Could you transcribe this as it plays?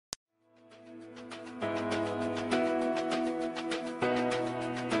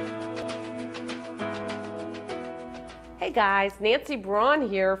Hey guys, Nancy Braun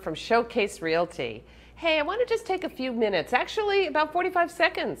here from Showcase Realty. Hey, I want to just take a few minutes, actually about 45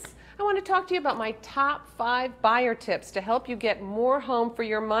 seconds. I want to talk to you about my top 5 buyer tips to help you get more home for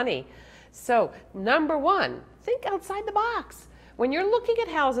your money. So, number 1, think outside the box. When you're looking at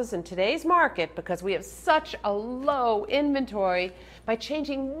houses in today's market, because we have such a low inventory, by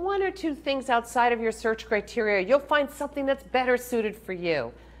changing 1 or 2 things outside of your search criteria, you'll find something that's better suited for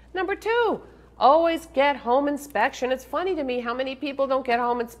you. Number 2, always get home inspection. It's funny to me how many people don't get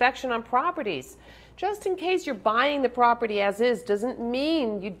home inspection on properties. Just in case you're buying the property as is doesn't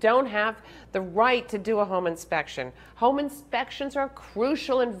mean you don't have the right to do a home inspection. Home inspections are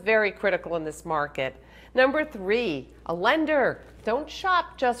crucial and very critical in this market. Number 3, a lender. Don't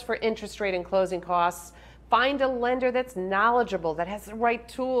shop just for interest rate and closing costs. Find a lender that's knowledgeable, that has the right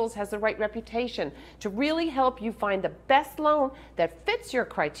tools, has the right reputation to really help you find the best loan that fits your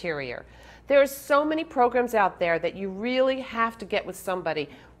criteria. There are so many programs out there that you really have to get with somebody.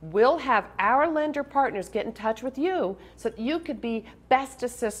 We'll have our lender partners get in touch with you so that you could be best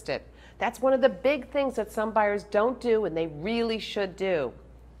assisted. That's one of the big things that some buyers don't do and they really should do.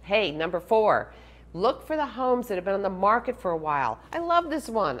 Hey, number 4, look for the homes that have been on the market for a while. I love this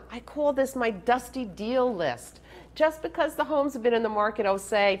one. I call this my dusty deal list. Just because the homes have been in the market, oh,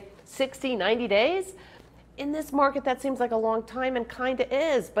 say 60, 90 days, in this market that seems like a long time and kind of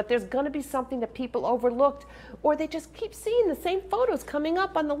is, but there's going to be something that people overlooked, or they just keep seeing the same photos coming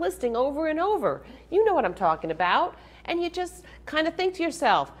up on the listing over and over. You know what I'm talking about. And you just kind of think to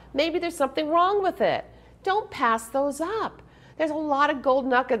yourself, maybe there's something wrong with it. Don't pass those up. There's a lot of gold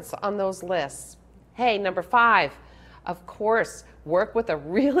nuggets on those lists. Hey, number 5, of course, work with a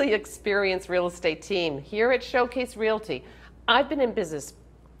really experienced real estate team. Here at Showcase Realty, I've been in business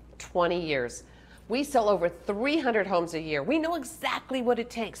 20 years. We sell over 300 homes a year. We know exactly what it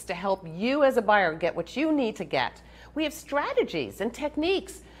takes to help you as a buyer get what you need to get. We have strategies and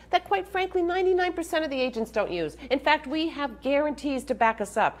techniques that, quite frankly, 99% of the agents don't use. In fact, we have guarantees to back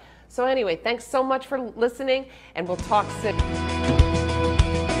us up. So anyway, thanks so much for listening, and we'll talk soon.